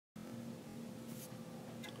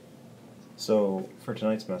So, for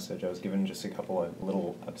tonight's message, I was given just a couple of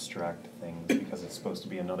little abstract things because it's supposed to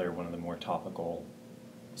be another one of the more topical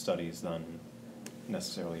studies than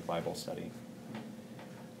necessarily Bible study.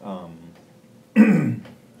 One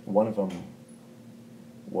of them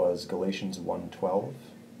was Galatians 1:12,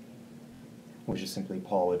 which is simply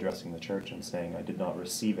Paul addressing the church and saying, "I did not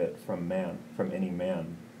receive it from any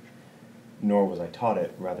man, nor was I taught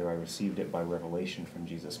it, rather I received it by revelation from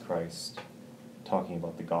Jesus Christ," talking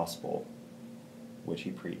about the gospel which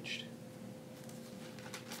he preached.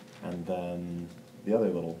 And then the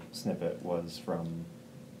other little snippet was from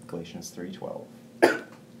Galatians 3:12,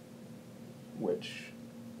 which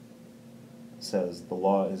says, the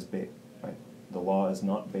law is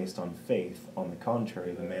not based on faith. On the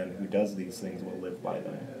contrary, the man who does these things will live by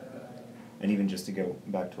them. And even just to go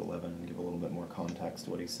back to 11 and give a little bit more context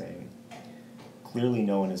to what he's saying. Clearly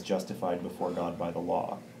no one is justified before God by the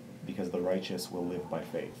law, because the righteous will live by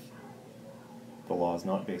faith. The law is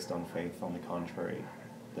not based on faith. On the contrary,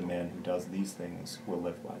 the man who does these things will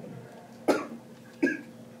live by them.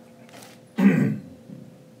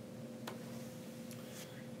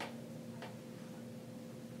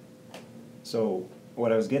 So,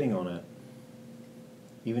 what I was getting on it,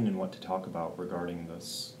 even in what to talk about regarding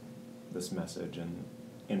this message, and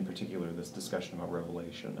in particular this discussion about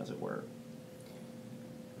Revelation, as it were,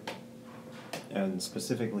 and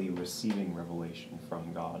specifically receiving revelation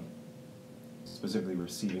from God, specifically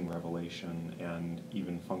receiving revelation and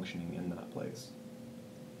even functioning in that place.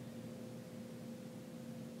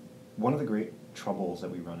 One of the great troubles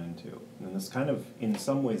that we run into, and this kind of, in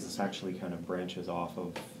some ways, this actually kind of branches off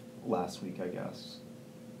of last week, I guess,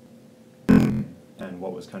 and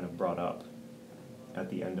what was kind of brought up at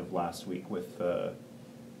the end of last week with the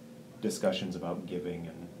discussions about giving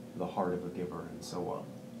and the heart of a giver and so on,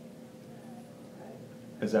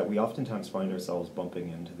 is that we oftentimes find ourselves bumping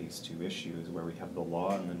into these two issues where we have the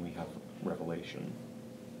law and then we have revelation.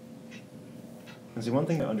 And see, one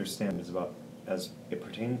thing to understand is about, as it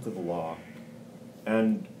pertains to the law,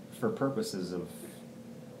 and for purposes of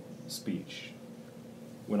speech,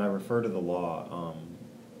 when I refer to the law,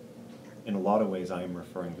 in a lot of ways I am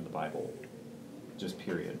referring to the Bible, just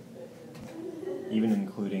period. Even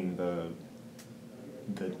including the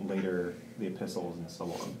epistles and so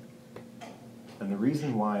on. And the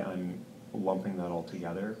reason why I'm lumping that all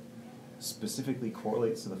together specifically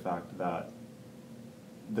correlates to the fact that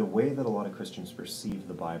the way that a lot of Christians perceive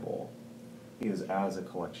the Bible is as a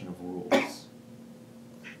collection of rules.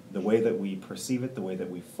 The way that we perceive it, the way that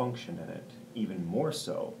we function in it, even more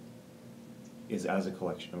so, is as a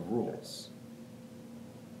collection of rules.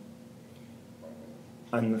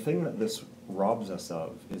 And the thing that this robs us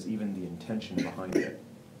of is even the intention behind it.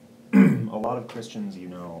 A lot of Christians,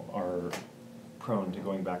 are prone to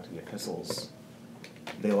going back to the epistles.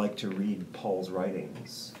 They like to read Paul's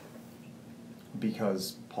writings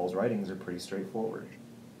because Paul's writings are pretty straightforward.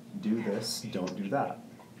 Do this, don't do that.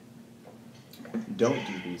 Don't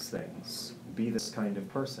do these things. Be this kind of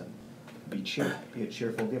person. Be a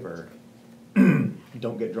cheerful giver.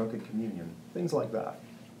 Don't get drunk at communion. Things like that.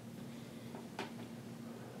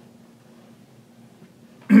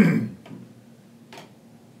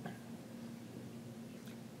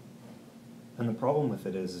 And the problem with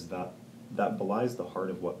it is that belies the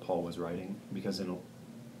heart of what Paul was writing, because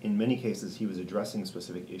in many cases he was addressing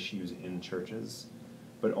specific issues in churches,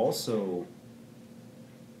 but also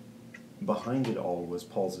behind it all was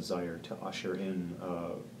Paul's desire to usher in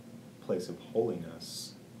a place of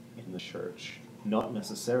holiness in the church. Not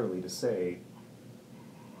necessarily to say,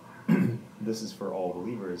 this is for all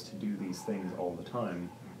believers to do these things all the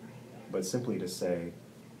time, but simply to say,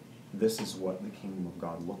 this is what the kingdom of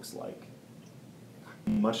God looks like.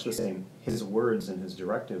 Much the same, his words and his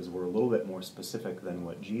directives were a little bit more specific than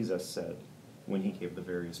what Jesus said when he gave the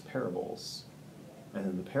various parables. And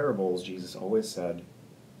in the parables, Jesus always said,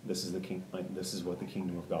 this is what the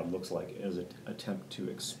kingdom of God looks like, as an attempt to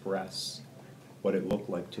express what it looked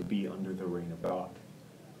like to be under the reign of God.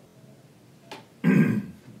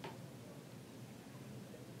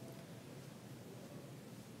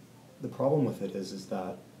 The problem with it is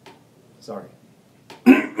that, sorry.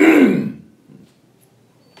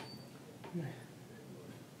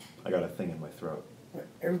 I got a thing in my throat.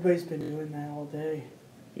 Everybody's been doing that all day.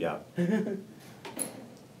 Yeah.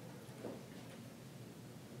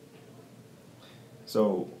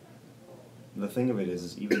 So, the thing of it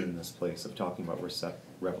is even in this place of talking about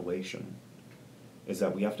revelation, is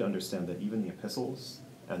that we have to understand that even the epistles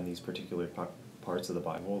and these particular parts of the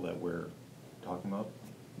Bible that we're talking about,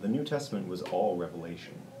 the New Testament was all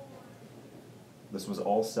revelation. This was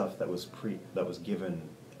all stuff that was given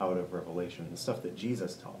out of revelation. The stuff that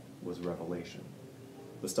Jesus taught was revelation.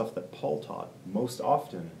 The stuff that Paul taught most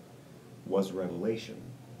often was revelation.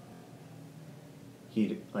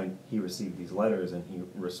 He received these letters and he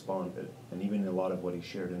responded. And even a lot of what he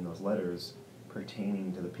shared in those letters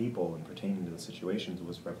pertaining to the people and pertaining to the situations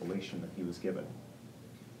was revelation that he was given.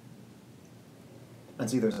 And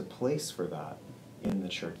see, there's a place for that in the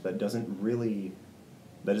church that isn't really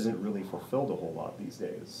fulfilled a whole lot these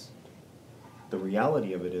days. The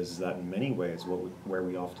reality of it is that in many ways where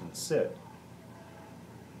we often sit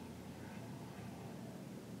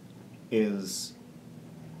is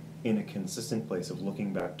in a consistent place of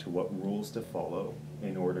looking back to what rules to follow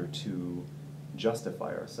in order to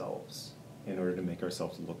justify ourselves, in order to make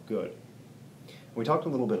ourselves look good. We talked a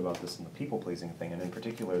little bit about this in the people-pleasing thing, and in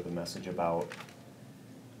particular the message about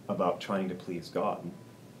trying to please God.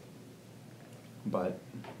 But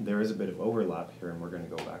there is a bit of overlap here, and we're going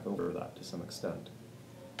to go back over that to some extent.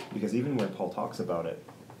 Because even where Paul talks about it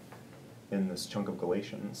in this chunk of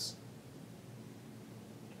Galatians,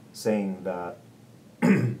 saying that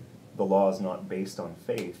the law is not based on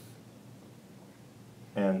faith,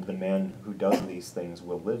 and the man who does these things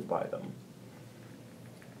will live by them,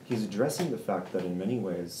 he's addressing the fact that in many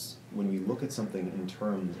ways, when we look at something in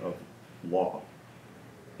terms of law,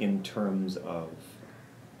 in terms of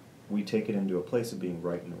we take it into a place of being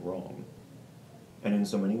right and wrong. And in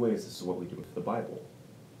so many ways, this is what we do with the Bible.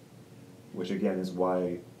 Which again is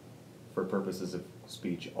why, for purposes of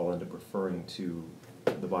speech, I'll end up referring to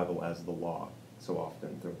the Bible as the law so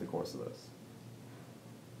often throughout the course of this.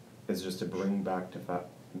 It's just to bring back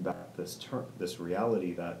this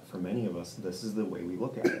reality that for many of us, this is the way we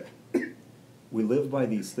look at it. We live by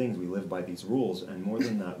these things, we live by these rules, and more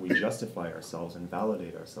than that, we justify ourselves and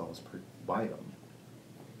validate ourselves by them.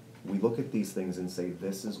 We look at these things and say,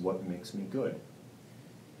 this is what makes me good.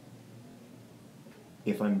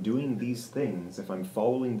 If I'm doing these things, if I'm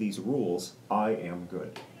following these rules, I am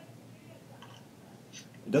good.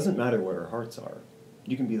 It doesn't matter what our hearts are.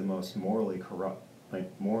 You can be the most morally corrupt,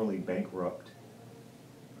 morally bankrupt,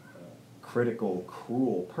 critical,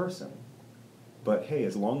 cruel person. But hey,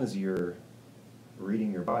 as long as you're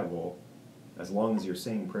reading your Bible, as long as you're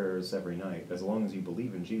saying prayers every night, as long as you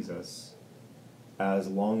believe in Jesus, as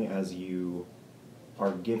long as you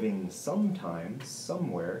are giving sometimes,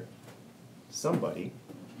 somewhere, somebody,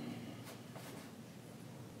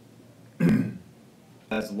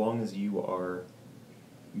 as long as you are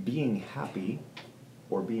being happy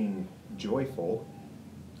or being joyful,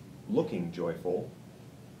 looking joyful,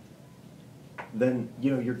 then,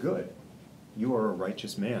 you're good. You are a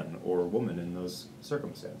righteous man or woman in those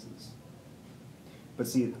circumstances. But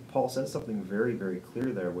see, Paul says something very, very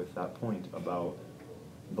clear there with that point about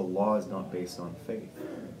the law is not based on faith.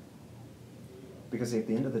 Because at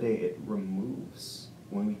the end of the day, it removes,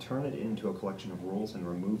 when we turn it into a collection of rules and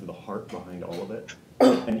remove the heart behind all of it,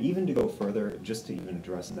 and even to go further, just to even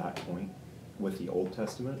address that point with the Old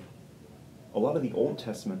Testament, a lot of the Old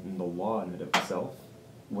Testament and the law in it itself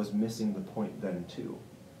was missing the point then too.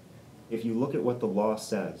 If you look at what the law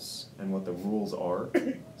says and what the rules are,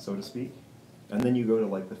 so to speak, and then you go to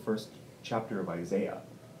like the first chapter of Isaiah,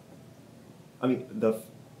 I mean,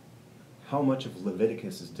 how much of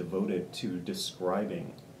Leviticus is devoted to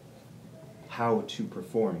describing how to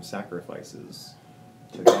perform sacrifices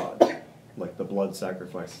to God, like the blood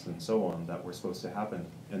sacrifices and so on that were supposed to happen.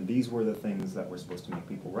 And these were the things that were supposed to make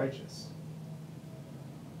people righteous.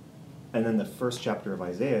 And then the first chapter of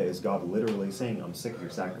Isaiah is God literally saying, I'm sick of your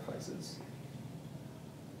sacrifices.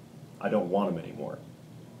 I don't want them anymore.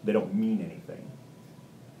 They don't mean anything.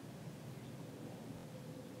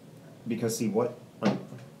 Because see,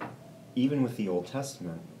 even with the Old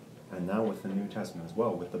Testament, and now with the New Testament as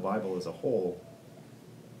well, with the Bible as a whole,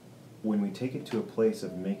 when we take it to a place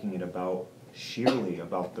of making it sheerly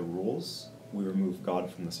about the rules, we remove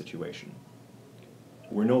God from the situation.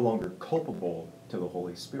 We're no longer culpable to the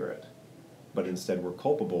Holy Spirit, but instead we're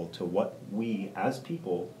culpable to what we, as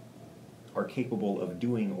people, are capable of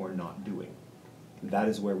doing or not doing. That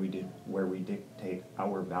is where we dictate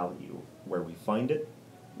our value, where we find it,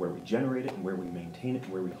 where we generate it, and where we maintain it,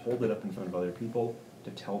 where we hold it up in front of other people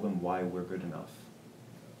to tell them why we're good enough.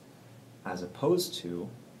 As opposed to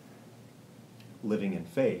living in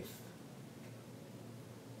faith,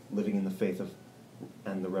 living in the faith of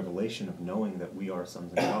and the revelation of knowing that we are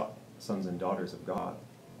sons and daughters of God.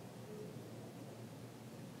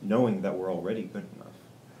 Knowing that we're already good enough.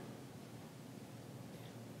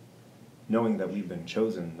 Knowing that we've been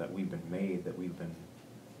chosen, that we've been made, that we've been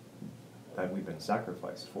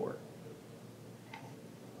sacrificed for.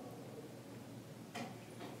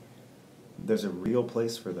 There's a real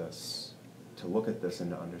place for this to look at this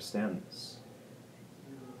and to understand this.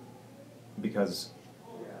 Because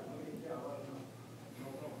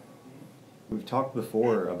we've talked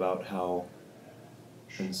before about how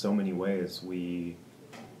in so many ways we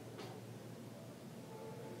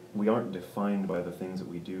aren't defined by the things that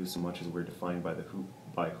we do so much as we're defined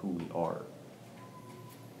by who we are.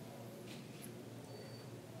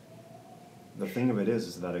 The thing of it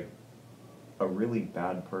is that a really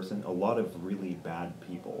bad person, a lot of really bad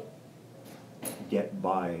people get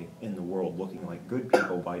by in the world looking like good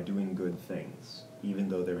people by doing good things, even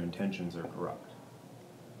though their intentions are corrupt.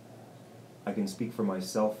 I can speak for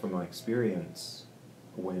myself from my experience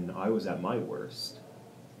when I was at my worst.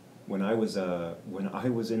 When I was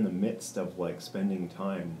in the midst of like spending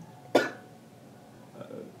time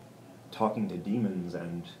talking to demons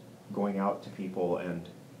and going out to people and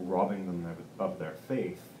robbing them of their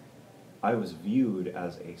faith, I was viewed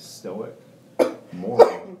as a stoic,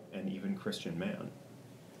 moral, and even Christian man.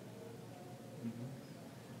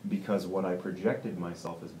 Because what I projected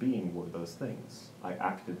myself as being were those things. I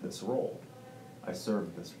acted this role. I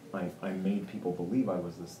served this, I made people believe I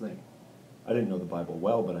was this thing. I didn't know the Bible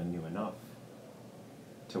well, but I knew enough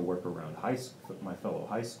to work around my fellow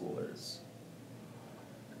high schoolers.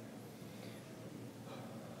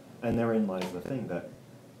 And therein lies the thing that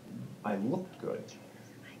I looked good.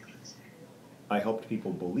 I helped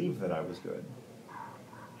people believe that I was good,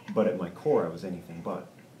 but at my core I was anything but.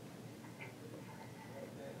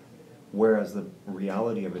 Whereas the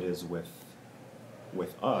reality of it is with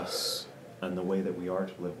us and the way that we are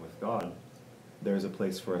to live with God, there's a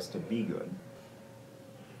place for us to be good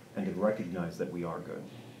and to recognize that we are good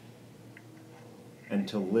and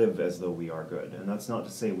to live as though we are good. And that's not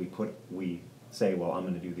to say we say, well, I'm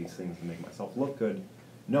going to do these things to make myself look good.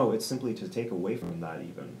 No, it's simply to take away from that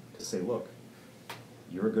even, to say, look,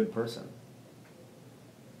 you're a good person.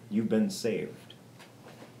 You've been saved.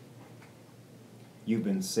 You've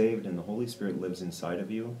been saved and the Holy Spirit lives inside of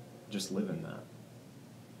you. Just live in that.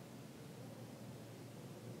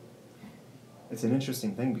 It's an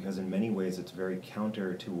interesting thing because in many ways it's very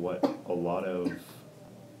counter to what a lot of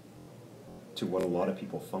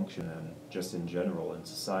people function in, just in general, in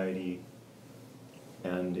society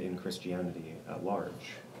and in Christianity at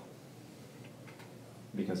large.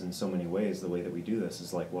 Because in so many ways, the way that we do this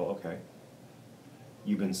is like, well, okay,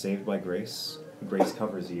 you've been saved by grace, grace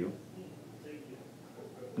covers you,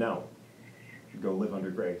 now, go live under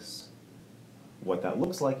grace. What that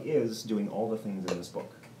looks like is doing all the things in this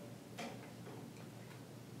book.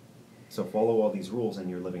 So follow all these rules and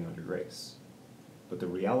you're living under grace. But the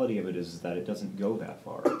reality of it is that it doesn't go that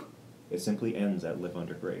far. It simply ends at live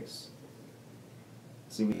under grace.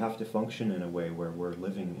 See, we have to function in a way where we're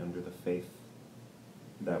living under the faith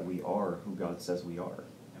that we are who God says we are.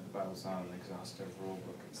 And the Bible's not an exhaustive rule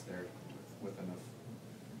book. It's there with enough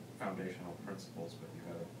foundational principles, but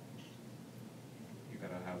you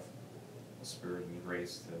gotta have a spirit and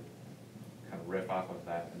grace to kind of riff off of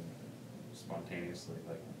that and spontaneously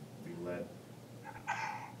like be led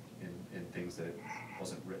in things that it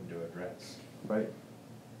wasn't written to address. Right.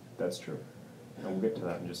 That's true. And we'll get to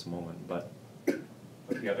that in just a moment, but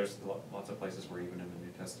yeah, there's lots of places where even in the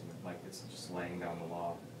New Testament, like it's just laying down the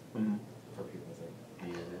law for people that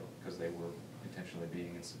needed it because they were intentionally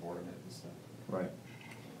being insubordinate and stuff. Right.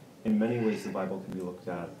 In many ways, the Bible can be looked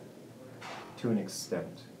at to an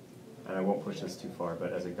extent, and I won't push this too far,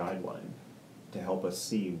 but as a guideline to help us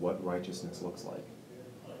see what righteousness looks like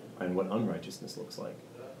and what unrighteousness looks like.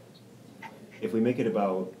 If we make it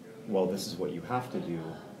about, well, this is what you have to do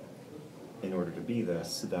in order to be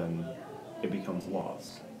this, then it becomes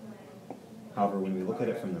laws. However, when we look at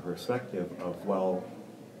it from the perspective of, well,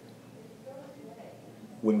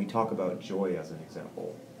 when we talk about joy as an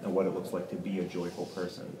example, and what it looks like to be a joyful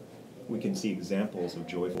person, we can see examples of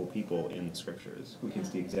joyful people in the scriptures. We can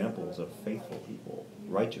see examples of faithful people,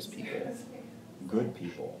 righteous people, good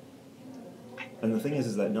people. And the thing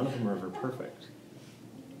is that none of them are ever perfect.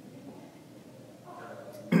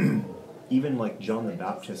 Even like John the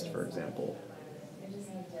Baptist, for example,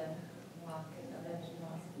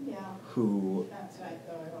 who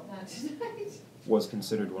was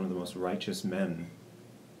considered one of the most righteous men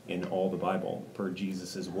in all the Bible, per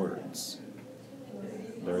Jesus' words.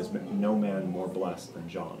 There is no man more blessed than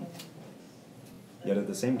John. Yet at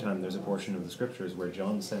the same time, there's a portion of the scriptures where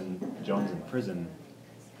John's in prison,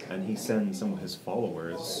 and he sends some of his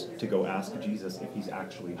followers to go ask Jesus if he's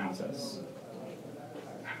actually Jesus.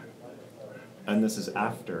 And this is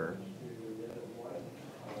after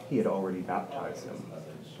he had already baptized him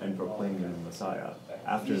and proclaimed him the Messiah.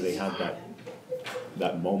 After they had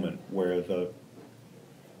that moment where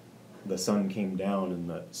the Son came down and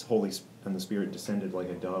the and the Spirit descended like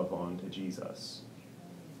a dove onto Jesus.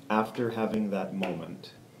 After having that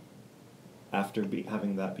moment, after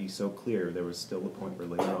having that be so clear, there was still a point where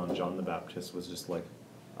later on John the Baptist was just like,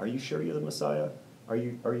 "Are you sure you're the Messiah? Are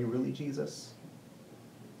you really Jesus?"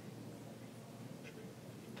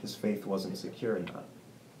 His faith wasn't secure in that.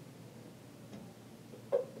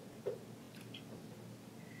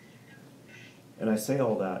 And I say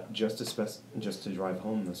all that just to drive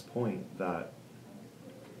home this point that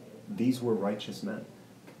these were righteous men.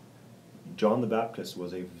 John the Baptist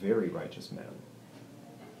was a very righteous man.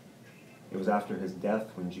 It was after his death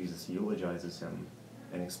when Jesus eulogizes him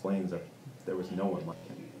and explains that there was no one like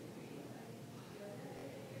him.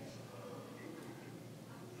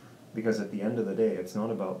 Because at the end of the day, it's not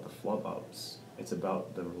about the flub-ups, it's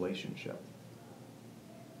about the relationship.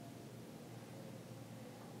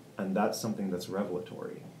 And that's something that's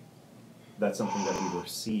revelatory. That's something that we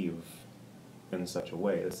receive in such a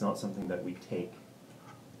way. It's not something that we take.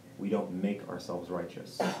 We don't make ourselves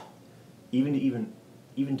righteous. Even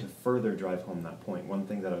to further drive home that point, one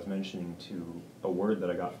thing that I was mentioning to a word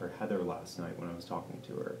that I got for Heather last night when I was talking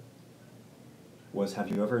to her was, have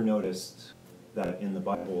you ever noticed that in the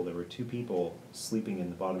Bible there were two people sleeping in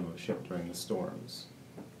the bottom of a ship during the storms?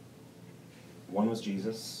 One was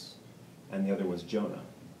Jesus, and the other was Jonah.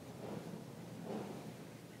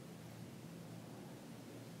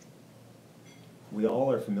 We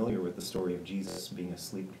all are familiar with the story of Jesus being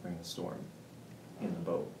asleep during the storm in the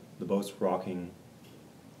boat. The boat's rocking,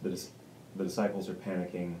 the disciples are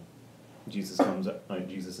panicking, Jesus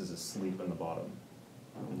is asleep in the bottom,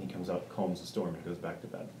 and he comes out, calms the storm, and goes back to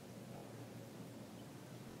bed.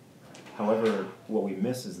 However, what we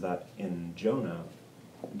miss is that in Jonah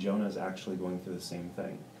is actually going through the same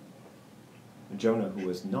thing. Jonah, who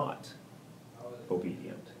was not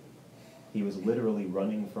obedient, he was literally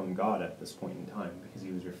running from God at this point in time because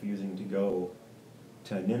he was refusing to go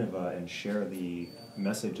to Nineveh and share the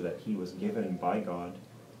message that he was given by God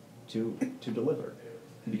to deliver,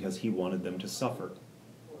 because he wanted them to suffer.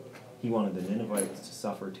 He wanted the Ninevites to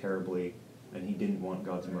suffer terribly, and he didn't want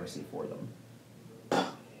God's mercy for them.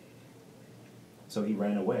 So he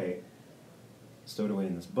ran away, stowed away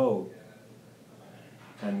in this boat,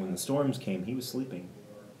 and when the storms came, he was sleeping.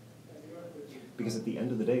 Because at the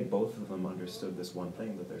end of the day, both of them understood this one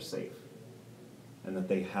thing, that they're safe. And that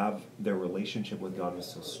their relationship with God was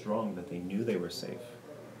so strong that they knew they were safe.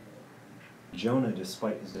 Jonah,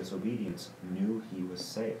 despite his disobedience, knew he was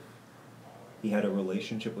safe. He had a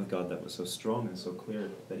relationship with God that was so strong and so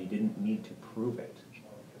clear that he didn't need to prove it.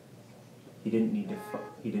 He didn't need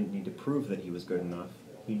to prove that he was good enough.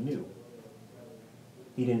 He knew.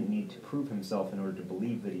 He didn't need to prove himself in order to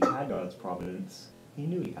believe that he had God's providence. He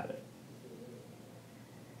knew he had it.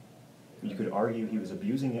 You could argue he was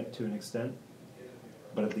abusing it to an extent,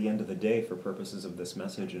 but at the end of the day, for purposes of this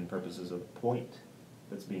message and purposes of the point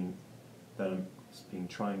that I'm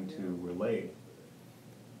trying to relay,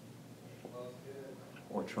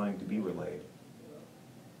 or trying to be relayed,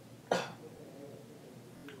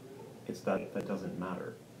 it's that doesn't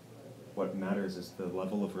matter. What matters is the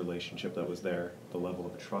level of relationship that was there, the level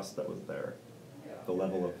of trust that was there, the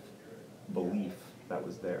level of belief that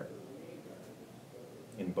was there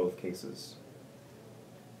in both cases.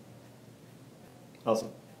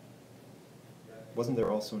 Also, wasn't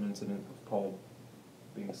there also an incident of Paul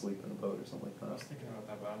being asleep in a boat or something like that? I was thinking about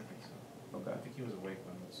that, but I don't think so. Okay. I think he was awake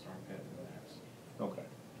when the storm hit in the next. Okay.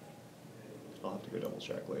 I'll have to go double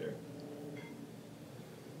check later.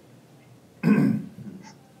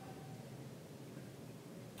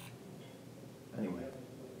 Anyway.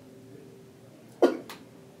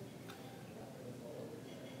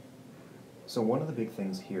 So one of the big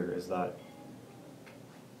things here is that,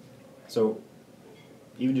 so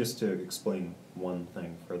even just to explain one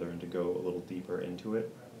thing further and to go a little deeper into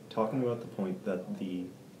it, talking about the point that the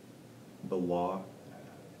law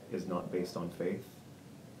is not based on faith,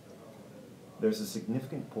 there's a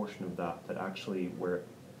significant portion of that actually where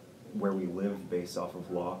we live based off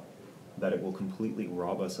of law, that it will completely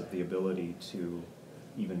rob us of the ability to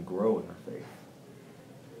even grow in our faith.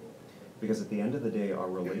 Because at the end of the day, our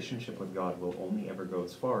relationship with God will only ever go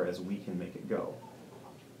as far as we can make it go.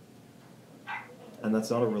 And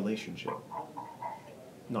that's not a relationship.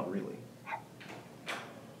 Not really.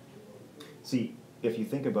 See, if you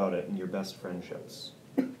think about it in your best friendships,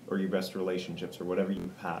 or your best relationships, or whatever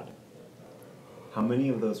you've had, how many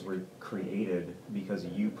of those were created because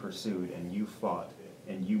you pursued and you fought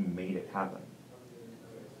and you made it happen?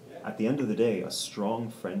 At the end of the day, a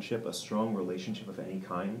strong friendship, a strong relationship of any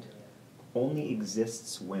kind, only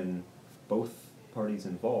exists when both parties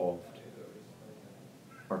involved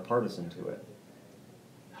are partisan to it.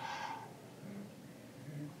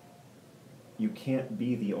 you can't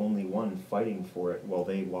be the only one fighting for it while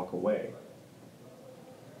they walk away.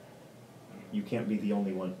 You can't be the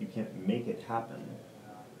only one. You can't make it happen.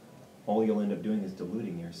 All you'll end up doing is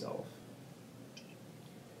deluding yourself.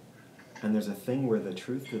 And there's a thing where the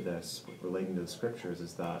truth to this, relating to the scriptures,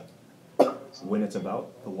 is that when it's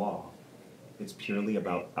about the law, it's purely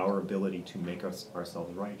about our ability to make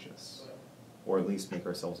ourselves righteous, or at least make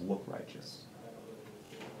ourselves look righteous.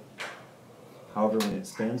 However, when it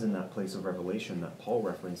stands in that place of revelation that Paul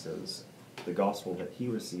references, the gospel that he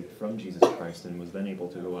received from Jesus Christ and was then able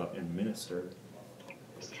to go out and minister,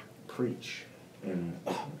 preach in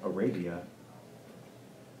Arabia,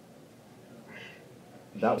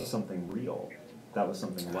 that was something real. That was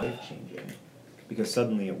something life-changing. Because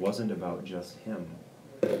suddenly it wasn't about just him,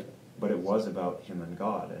 but it was about him and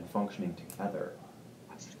God, and functioning together,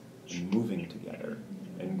 and moving together,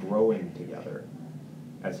 and growing together,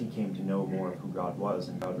 as he came to know more of who God was,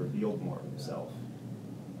 and God revealed more of himself.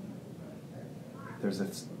 There's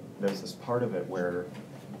this part of it where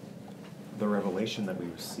the revelation that we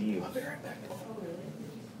receive,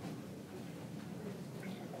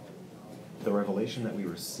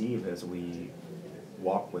 as we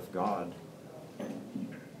walk with God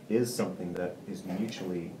is something that is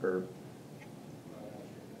mutually, or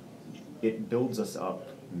it builds us up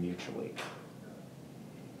mutually.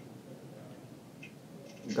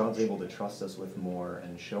 God's able to trust us with more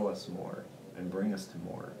and show us more and bring us to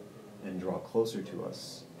more and draw closer to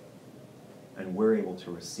us, and we're able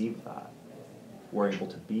to receive that. We're able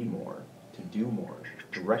to be more, to do more,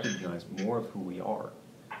 to recognize more of who we are,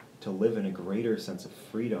 to live in a greater sense of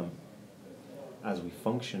freedom as we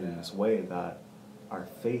function in this way, that our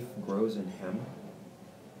faith grows in him,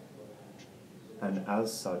 and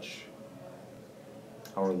as such,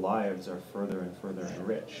 our lives are further and further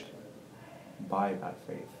enriched by that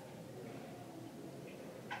faith.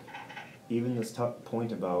 Even this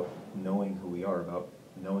point about knowing who we are, about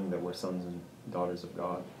knowing that we're sons and daughters of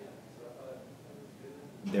God,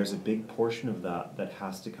 there's a big portion of that that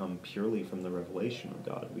has to come purely from the revelation of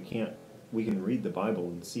God. We can read the Bible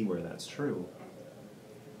and see where that's true.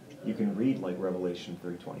 You can read like Revelation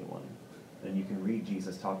 3:21, and you can read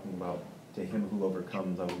Jesus talking about, to him who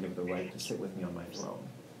overcomes, I will give the right to sit with me on my throne.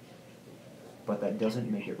 But that doesn't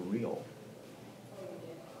make it real.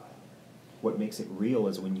 What makes it real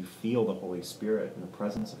is when you feel the Holy Spirit in the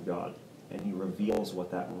presence of God, and he reveals what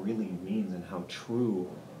that really means and how true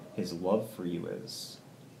his love for you is,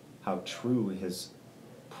 how true his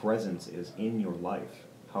presence is in your life,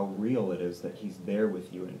 how real it is that he's there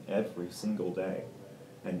with you in every single day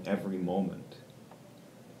and every moment.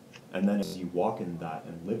 And then as you walk in that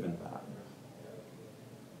and live in that.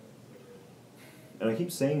 And I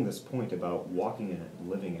keep saying this point about walking in it and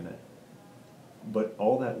living in it, but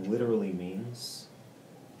all that literally means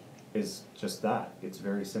is just that. It's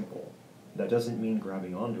very simple. That doesn't mean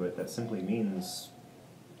grabbing onto it. That simply means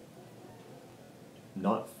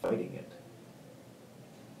not fighting it.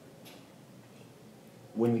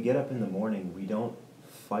 When we get up in the morning, we don't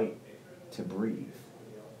fight to breathe.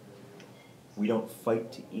 We don't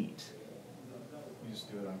fight to eat. You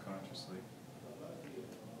just do it unconsciously.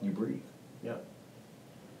 You breathe, yeah.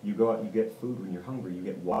 You go out and you get food when you're hungry. You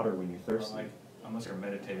get water when you're thirsty. Well, unless you're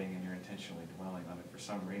meditating and you're intentionally dwelling on it for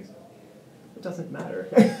some reason. It doesn't matter.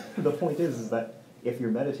 The point is that if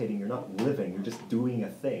you're meditating, you're not living. You're just doing a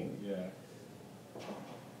thing. Yeah.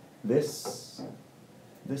 This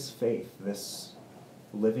faith, this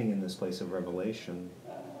living in this place of revelation,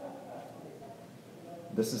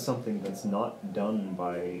 this is something that's not done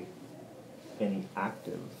by any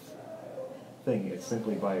active thing. It's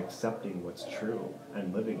simply by accepting what's true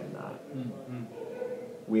and living in that. Mm-hmm.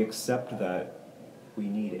 We accept that we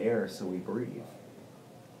need air, so we breathe.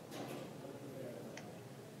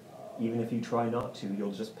 Even if you try not to,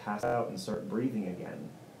 you'll just pass out and start breathing again.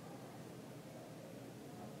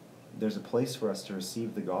 There's a place for us to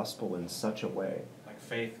receive the gospel in such a way. Like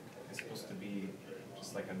faith is supposed to be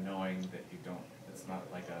just like a knowing that you don't, it's not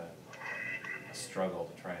like a struggle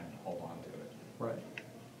to try and hold on to it. Right.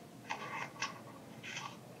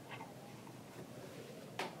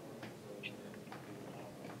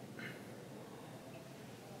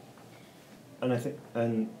 And I think,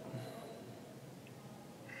 and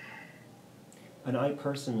I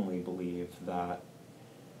personally believe that,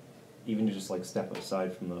 even to just like step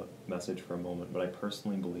aside from the message for a moment, but I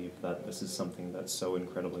personally believe that this is something that's so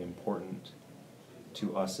incredibly important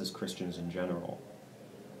to us as Christians in general,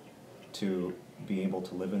 to be able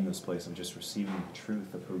to live in this place of just receiving the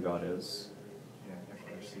truth of who God is. Yeah, you have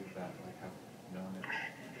to receive that, like have known it.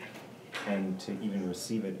 And to even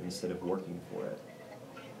receive it instead of working for it.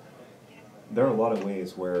 There are a lot of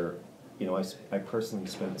ways where I personally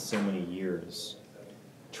spent so many years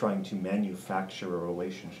trying to manufacture a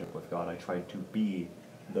relationship with God. I tried to be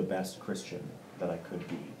the best Christian that I could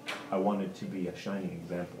be. I wanted to be a shining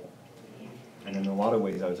example. And in a lot of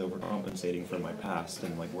ways I was overcompensating for my past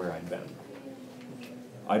and like where I'd been.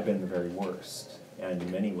 I'd been the very worst. And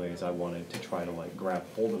in many ways I wanted to try to like grab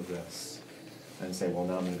hold of this and say, well,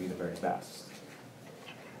 now I'm going to be the very best.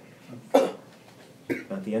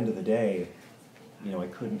 At the end of the day, I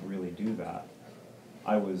couldn't really do that.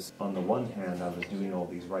 I was, on the one hand, I was doing all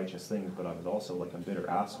these righteous things, but I was also like a bitter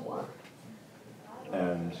asshole.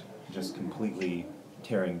 And just completely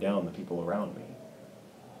tearing down the people around me.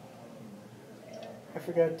 I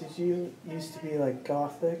forgot, did you used to be like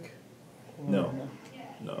gothic? No.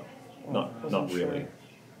 No. Not really. Sure.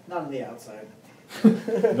 Not on the outside.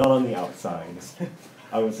 Not on the outsides.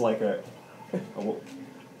 I was like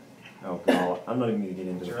oh god, I'm not even going to get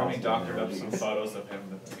into the Jeremy costume doctored up analogies. some photos of him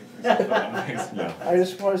that he put on Facebook. Yeah. I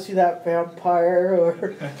just want to see that vampire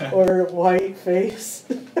or white face.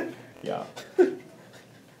 Yeah. I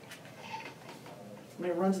mean,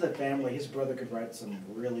 it runs in the family. His brother could write some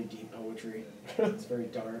really deep poetry. It's very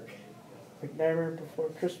dark. Like Nightmare Before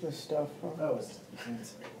Christmas stuff, huh? Oh, it's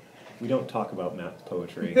intense. We don't talk about Matt's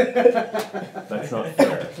poetry. That's not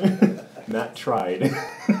fair. Matt tried.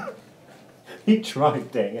 He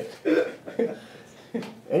tried, dang it.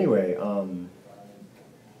 Anyway,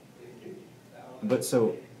 but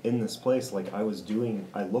so in this place, like I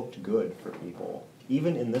looked good for people.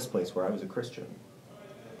 Even in this place where I was a Christian,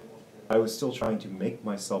 I was still trying to make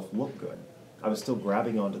myself look good. I was still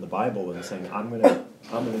grabbing onto the Bible and saying, I'm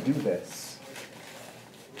gonna do this.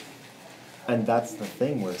 And that's the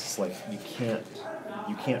thing where it's like you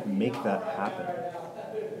can't make that happen.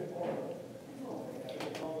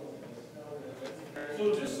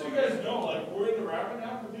 So just so you guys know, like we're in the rabbit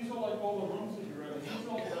now, but these are like all the rooms that you're in. These are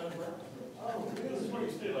all the breakfast rooms. Oh, this is where you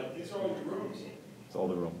stay. Like these are all your rooms. It's all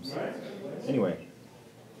the rooms. Right? Anyway,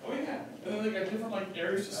 Oh yeah. And then they got different like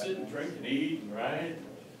areas to sit and drink and eat, right?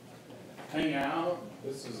 Hang out.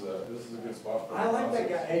 This is a good spot for I like that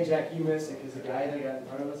guy. Hey, Jack, you missed it because the guy that got in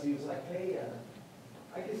front of us, he was like, "Hey,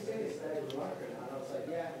 I can stay this night with Mark right now." And I was like,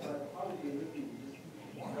 "Yeah, it's like probably with you."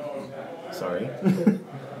 sorry.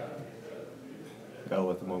 Gotta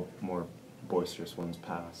let the more boisterous ones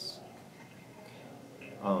pass.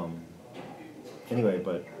 Anyway,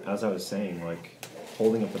 but as I was saying, like,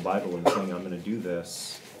 holding up the Bible and saying, I'm gonna do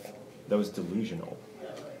this, that was delusional.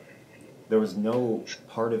 There was no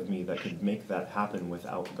part of me that could make that happen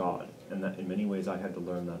without God, and that in many ways I had to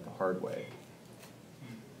learn that the hard way.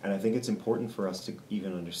 And I think it's important for us to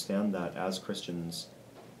even understand that as Christians,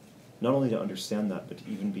 not only to understand that, but to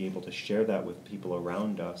even be able to share that with people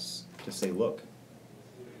around us, to say, look,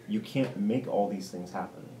 you can't make all these things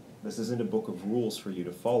happen. This isn't a book of rules for you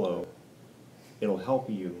to follow. It'll help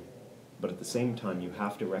you, but at the same time, you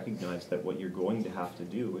have to recognize that what you're going to have to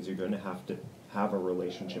do is you're going to have a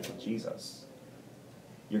relationship with Jesus.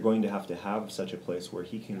 You're going to have such a place where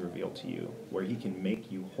he can reveal to you, where he can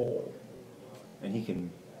make you whole, and he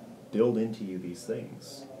can build into you these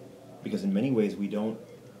things. Because in many ways, we don't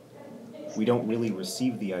really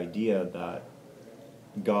receive the idea that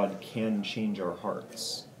God can change our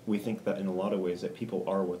hearts. We think that in a lot of ways that people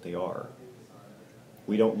are what they are.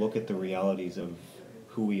 We don't look at the realities of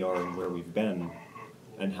who we are and where we've been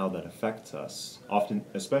and how that affects us. Often,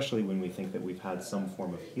 especially when we think that we've had some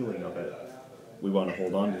form of healing of it, we want to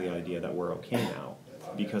hold on to the idea that we're okay now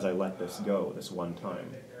because I let this go this one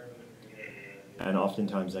time. And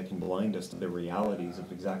oftentimes that can blind us to the realities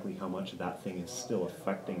of exactly how much that thing is still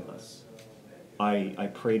affecting us. I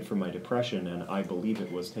prayed for my depression and I believe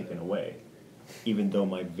it was taken away, even though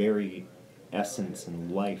my very essence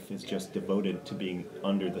and life is just devoted to being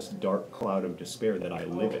under this dark cloud of despair that I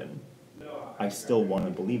live in. I still want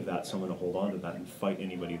to believe that, so I'm going to hold on to that and fight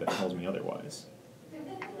anybody that tells me otherwise.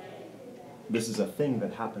 This is a thing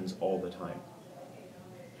that happens all the time.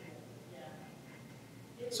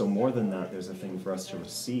 So more than that, there's a thing for us to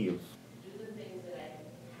receive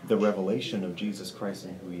the revelation of Jesus Christ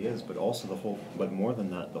and who he is, but also but more than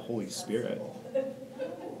that, the Holy Spirit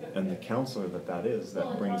and the counselor that is,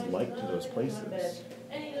 that brings light to those places.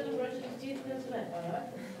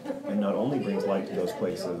 And not only brings light to those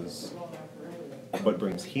places, but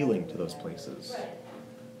brings healing to those places.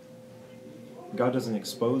 God doesn't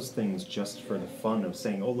expose things just for the fun of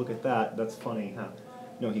saying, oh, look at that, that's funny. Huh?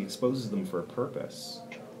 No, he exposes them for a purpose.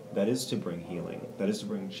 That is to bring healing. That is to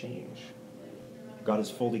bring change. God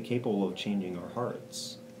is fully capable of changing our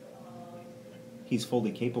hearts. He's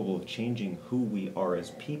fully capable of changing who we are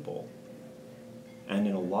as people. And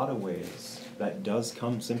in a lot of ways, that does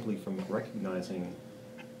come simply from recognizing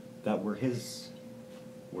that we're his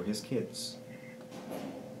kids.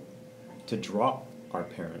 To drop our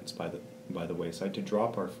parents by the wayside, to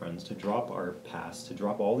drop our friends, to drop our past, to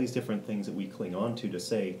drop all these different things that we cling on to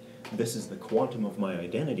say, this is the quantum of my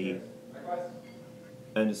identity,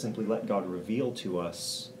 and to simply let God reveal to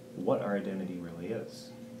us what our identity really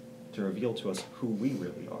is, to reveal to us who we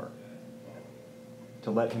really are,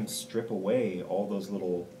 to let him strip away all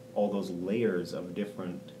those layers of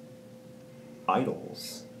different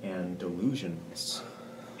idols and delusions,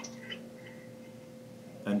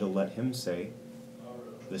 and to let him say,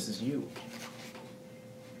 this is you,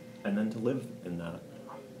 and then to live in that,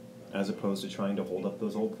 as opposed to trying to hold up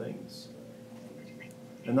those old things.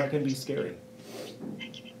 And that can be scary.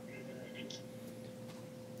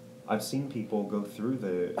 I've seen people go through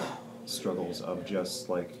the struggles of just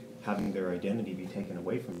like having their identity be taken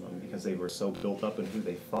away from them because they were so built up in who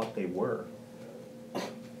they thought they were.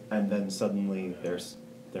 And then suddenly they're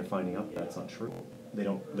finding out that's not true. They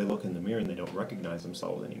look in the mirror and they don't recognize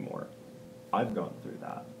themselves anymore. I've gone through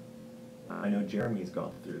that. I know Jeremy's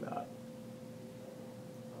gone through that.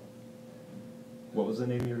 What was the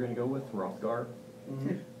name you were going to go with? Rothgar?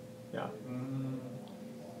 Mm-hmm. Yeah.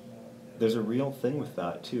 There's a real thing with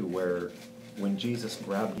that too, where when Jesus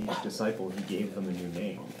grabbed each disciple, he gave them a new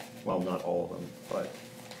name. Well, not all of them, but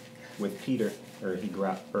with Peter, I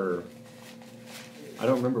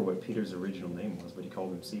don't remember what Peter's original name was, but he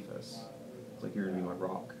called him Cephas. It's like, you're going to be my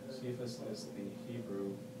rock. Cephas is the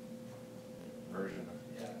Hebrew version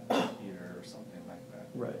of Peter or something like that.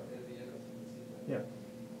 Right. Yeah.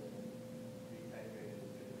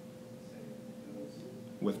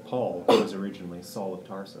 With Paul, who was originally Saul of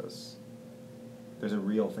Tarsus, there's a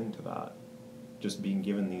real thing to that. Just being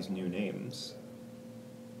given these new names.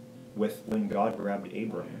 When God grabbed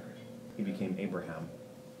Abram, he became Abraham.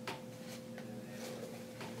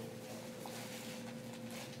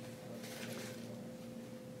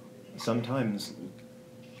 Sometimes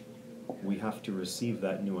we have to receive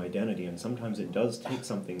that new identity, and sometimes it does take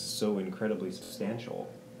something so incredibly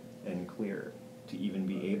substantial and clear to even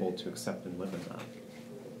be able to accept and live in that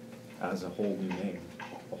as a whole new name,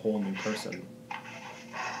 a whole new person.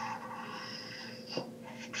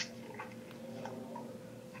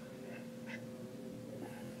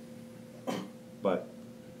 But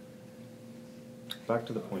back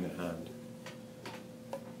to the point at hand.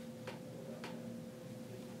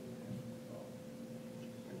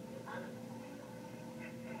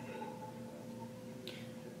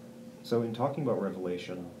 So in talking about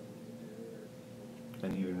revelation,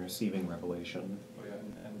 and even receiving revelation... Oh yeah,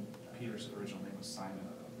 and Peter's original name was Simon.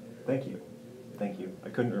 Thank you. Thank you. I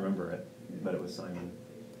couldn't remember it, but it was Simon.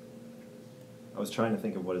 I was trying to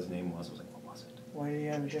think of what his name was. I was like, what was it? Why do you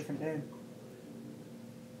have a different name?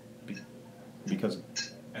 Because...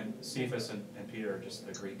 And Cephas and Peter are just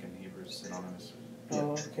the Greek and Hebrew synonymous.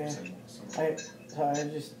 Oh, okay. I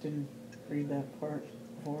just didn't read that part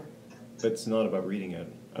before. It's not about reading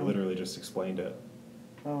it. I Oh. literally just explained it.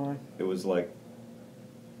 Oh, It was like,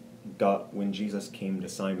 God, when Jesus came to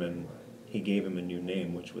Simon, he gave him a new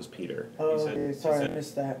name, which was Peter. oh, He said- okay. he Sorry, I said-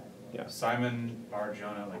 missed that. Yeah. Simon Bar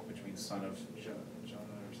Jonah, which means son of Jonah or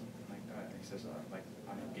something like that. And he says,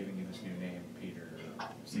 I'm giving you this new name, Peter, or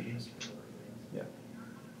Cephas. Yeah.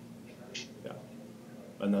 Yeah.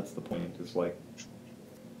 And that's the point, is like,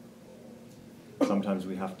 sometimes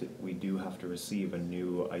we do have to receive a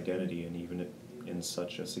new identity, and even in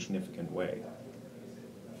such a significant way.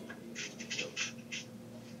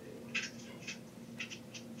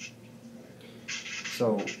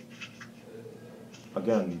 So,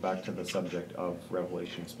 again, back to the subject of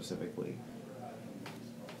Revelation specifically.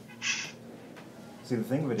 See, the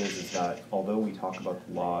thing of it is that although we talk about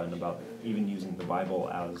the law and about even using the Bible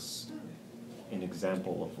as an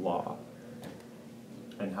example of law,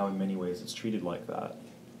 and how in many ways it's treated like that,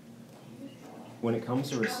 when it comes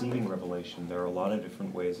to receiving revelation, there are a lot of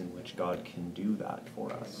different ways in which God can do that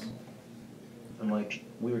for us. And like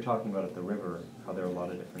we were talking about at the river, how there are a lot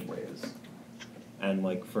of different ways. And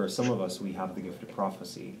like for some of us, we have the gift of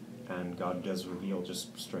prophecy, and God does reveal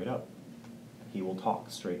just straight up. He will talk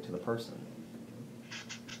straight to the person.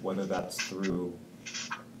 Whether that's through,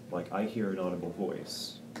 like I hear an audible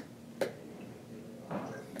voice.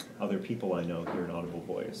 Other people I know hear an audible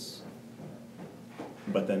voice.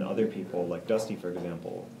 But then other people, like Dusty for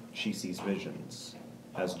example, she sees visions,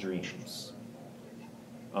 has dreams.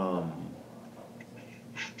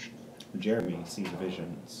 Jeremy sees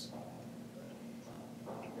visions.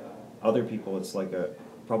 Other people, it's like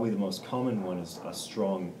probably the most common one is a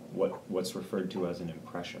strong, what's referred to as an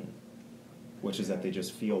impression, which is that they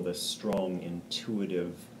just feel this strong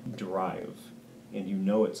intuitive drive, and you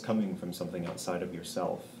know it's coming from something outside of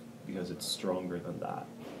yourself, because it's stronger than that.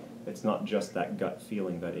 It's not just that gut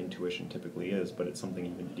feeling that intuition typically is, but it's something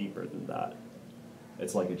even deeper than that.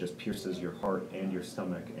 It's like it just pierces your heart and your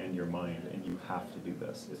stomach and your mind, and you have to do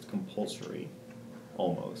this. It's compulsory,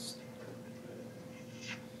 almost.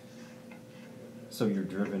 So you're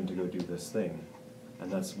driven to go do this thing.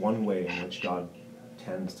 And that's one way in which God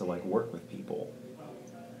tends to like work with people.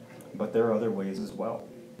 But there are other ways as well.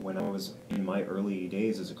 When I was in my early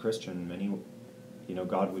days as a Christian,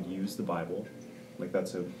 God would use the Bible, like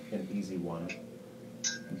that's an easy one,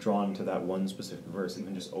 drawn to that one specific verse,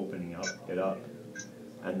 even just opening it up,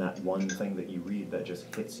 and that one thing that you read that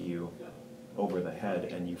just hits you over the head,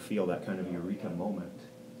 and you feel that kind of eureka moment.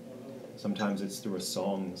 Sometimes it's through a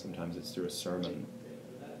song, sometimes it's through a sermon,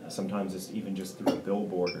 sometimes it's even just through a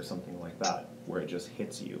billboard or something like that, where it just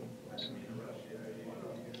hits you.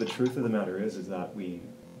 The truth of the matter is that we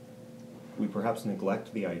perhaps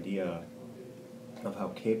neglect the idea of how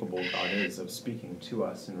capable God is of speaking to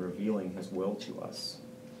us and revealing His will to us.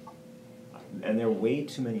 And there are way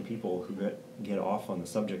too many people who get off on the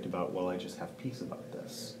subject about, well, I just have peace about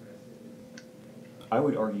this. I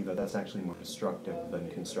would argue that that's actually more destructive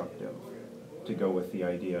than constructive, to go with the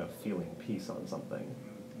idea of feeling peace on something.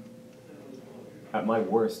 At my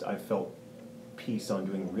worst, I felt peace on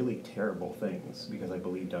doing really terrible things because I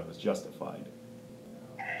believed I was justified.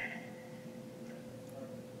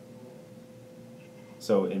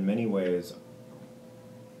 So in many ways,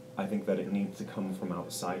 I think that it needs to come from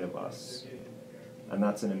outside of us. And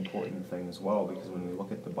that's an important thing as well, because when we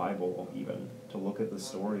look at the Bible, even, to look at the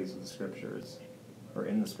stories of the Scriptures, or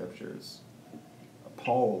in the Scriptures,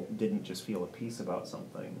 Paul didn't just feel a peace about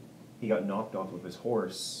something. He got knocked off of his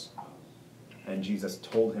horse, and Jesus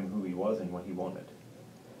told him who he was and what he wanted.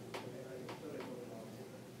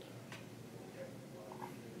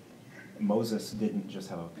 Moses didn't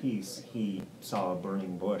just have a peace, he saw a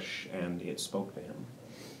burning bush and it spoke to him.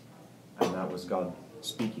 And that was God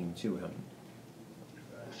speaking to him.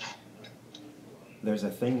 There's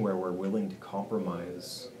a thing where we're willing to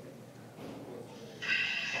compromise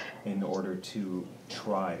in order to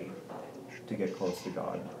try to get close to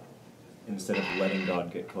God, instead of letting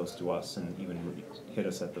God get close to us and even hit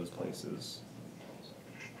us at those places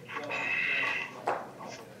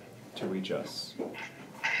to reach us.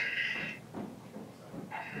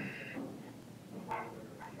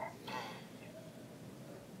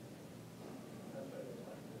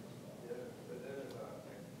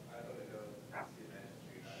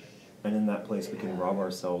 And in that place we can rob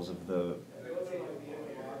ourselves of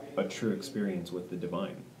a true experience with the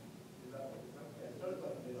divine.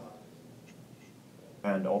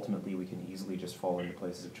 And ultimately we can easily just fall into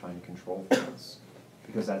places of trying to control things,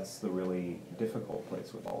 because that's the really difficult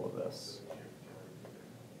place with all of this,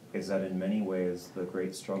 is that in many ways the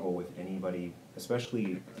great struggle with anybody,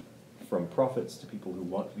 especially from prophets to people who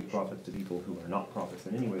want to be prophets to people who are not prophets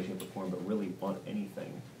in any way, shape, or form, but really want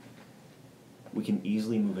anything, we can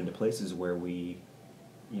easily move into places where we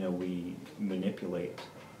manipulate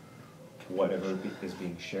whatever is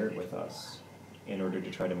being shared with us in order to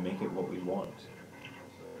try to make it what we want.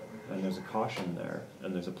 And there's a caution there,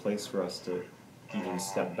 and there's a place for us to even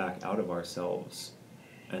step back out of ourselves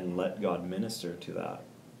and let God minister to that,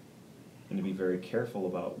 and to be very careful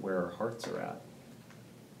about where our hearts are at.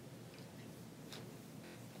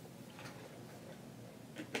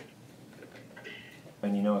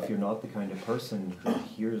 And if you're not the kind of person who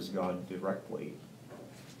hears God directly,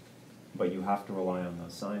 but you have to rely on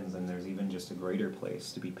those signs, then there's even just a greater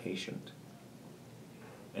place to be patient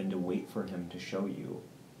and to wait for Him to show you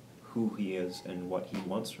who He is and what He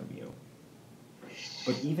wants from you.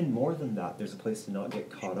 But even more than that, there's a place to not get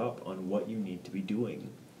caught up on what you need to be doing,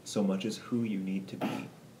 so much as who you need to be.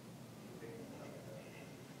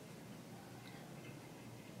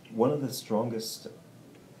 One of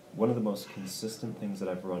the most consistent things that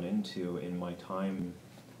I've run into in my time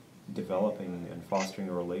developing and fostering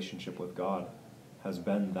a relationship with God has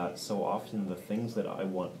been that so often the things that I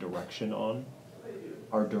want direction on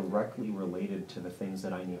are directly related to the things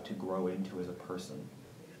that I need to grow into as a person.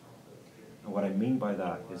 And what I mean by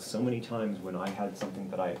that is, so many times when I had something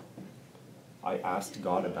that I asked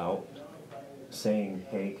God about, saying,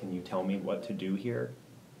 hey, can you tell me what to do here?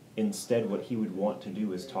 Instead, what He would want to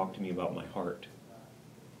do is talk to me about my heart,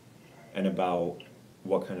 and about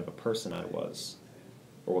what kind of a person I was,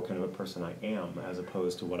 or what kind of a person I am, as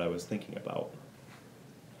opposed to what I was thinking about.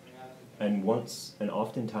 And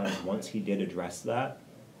oftentimes, once He did address that,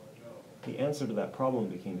 the answer to that problem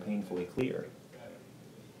became painfully clear.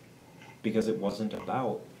 Because it wasn't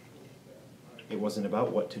about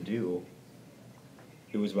what to do,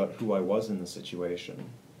 it was about who I was in the situation.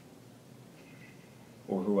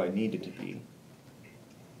 or who I needed to be.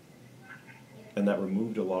 And that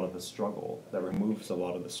removed a lot of the struggle, that removes a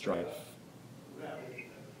lot of the strife.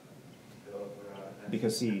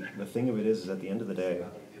 Because see, the thing of it is at the end of the day,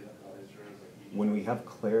 when we have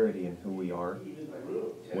clarity in who we are,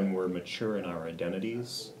 when we're mature in our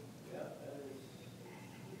identities,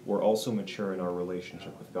 we're also mature in our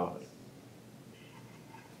relationship with God.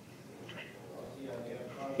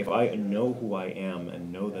 If I know who I am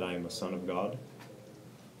and know that I am a son of God,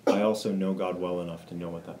 I also know God well enough to know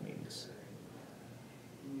what that means.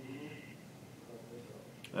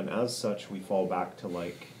 And as such, we fall back to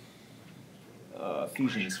like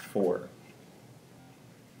Ephesians 4,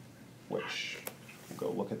 which we'll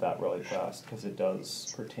go look at that really fast because it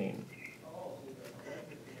does pertain.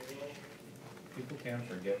 People can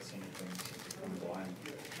forget some things that become blind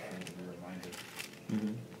and to be reminded.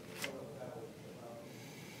 Mm-hmm.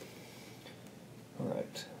 All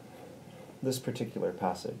right. This particular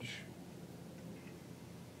passage.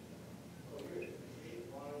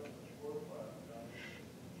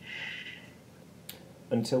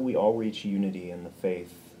 Until we all reach unity in the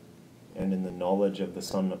faith and in the knowledge of the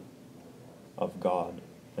Son of God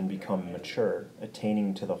and become mature,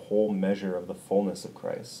 attaining to the whole measure of the fullness of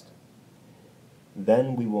Christ.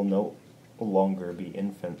 Then we will no longer be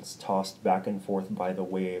infants, tossed back and forth by the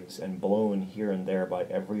waves and blown here and there by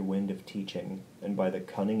every wind of teaching and by the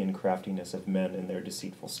cunning and craftiness of men in their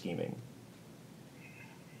deceitful scheming.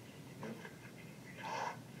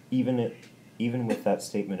 Even with that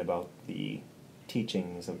statement about the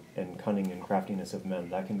teachings and cunning and craftiness of men,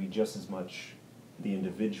 that can be just as much the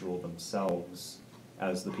individual themselves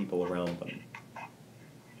as the people around them.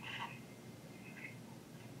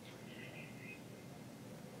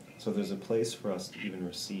 So there's a place for us to even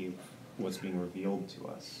receive what's being revealed to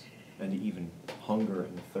us, and to even hunger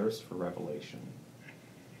and thirst for revelation.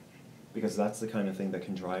 Because that's the kind of thing that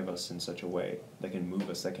can drive us in such a way, that can move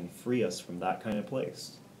us, that can free us from that kind of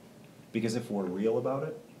place. Because if we're real about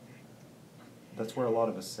it, that's where a lot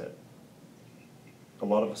of us sit. A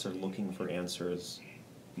lot of us are looking for answers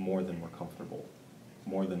more than we're comfortable,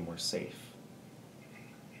 more than we're safe.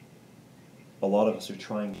 A lot of us are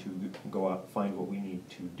trying to go out and find what we need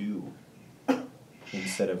to do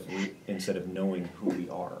instead of knowing who we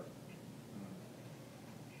are.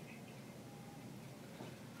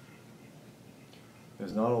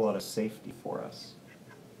 There's not a lot of safety for us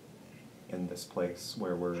in this place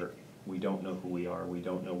where we don't know who we are, we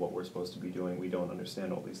don't know what we're supposed to be doing, we don't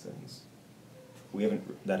understand all these things.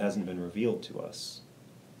 That hasn't been revealed to us,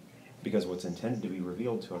 because what's intended to be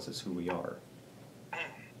revealed to us is who we are.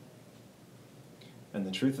 And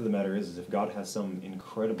the truth of the matter is if God has some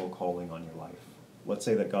incredible calling on your life, let's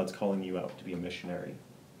say that God's calling you out to be a missionary,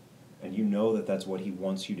 and you know that that's what He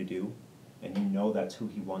wants you to do, and you know that's who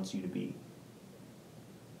He wants you to be,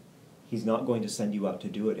 He's not going to send you out to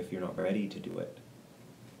do it if you're not ready to do it.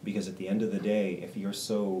 Because at the end of the day, if you're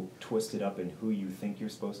so twisted up in who you think you're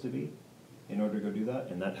supposed to be in order to go do that,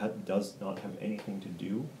 and that does not have anything to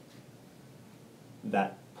do,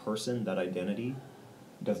 that person, that identity,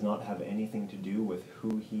 does not have anything to do with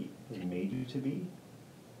who He has made you to be,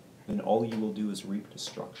 then all you will do is reap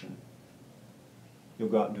destruction. You'll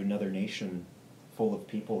go out into another nation full of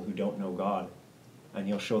people who don't know God, and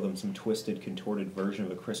you'll show them some twisted, contorted version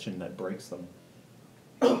of a Christian that breaks them.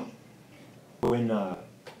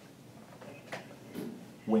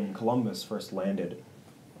 When Columbus first landed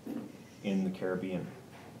in the Caribbean,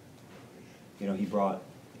 he brought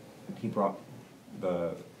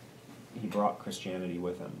Christianity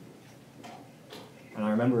with him. And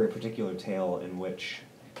I remember a particular tale in which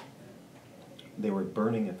they were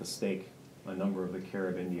burning at the stake a number of the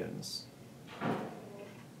Carib Indians.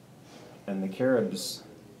 And the Caribs,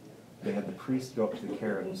 they had the priest go up to the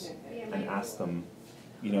Caribs and ask them,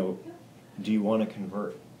 do you want to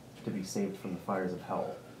convert to be saved from the fires of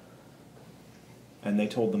hell? And they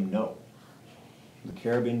told them no. The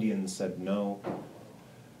Carib Indians said, no,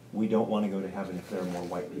 we don't want to go to heaven if there are more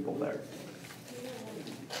white people there.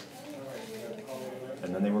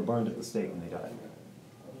 And then they were burned at the stake and they died.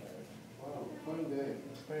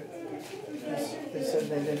 They said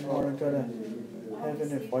they didn't want to go to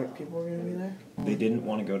heaven if white people were going to be there? They didn't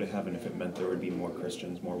want to go to heaven if it meant there would be more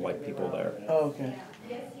Christians, more white people there. Oh, okay.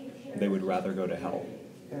 They would rather go to hell.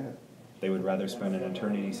 Yeah. They would rather spend an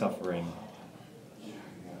eternity suffering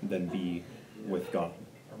than be with God.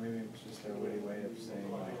 Or maybe it was just their witty way of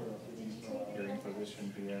saying, like, your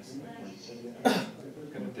Inquisition BS, like, we're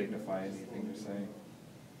going to dignify anything you're saying.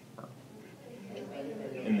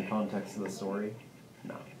 In the context of the story,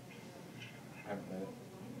 no. I haven't read it.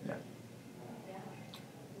 Yeah.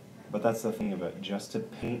 But that's the thing of it, just to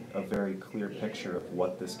paint a very clear picture of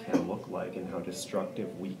what this can look like and how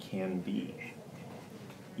destructive we can be,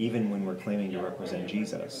 even when we're claiming to represent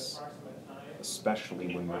Jesus,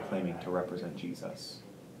 especially when we're claiming to represent Jesus.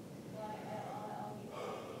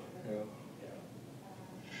 Yeah.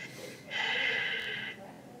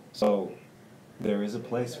 So there is a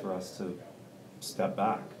place for us to step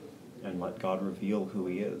back and let God reveal who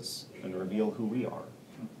He is and reveal who we are.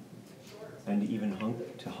 And even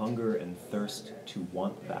to hunger and thirst to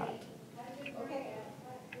want that.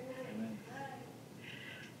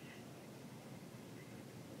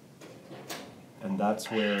 And that's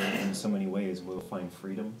where, in so many ways, we'll find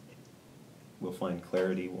freedom, we'll find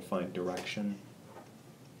clarity, we'll find direction,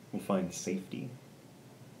 we'll find safety,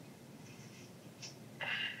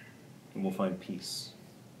 and we'll find peace.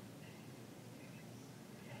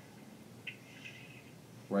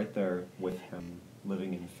 Right there with Him,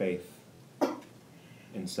 living in faith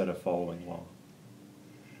instead of following law.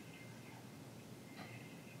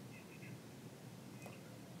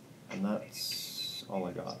 And that's all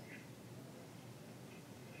I got.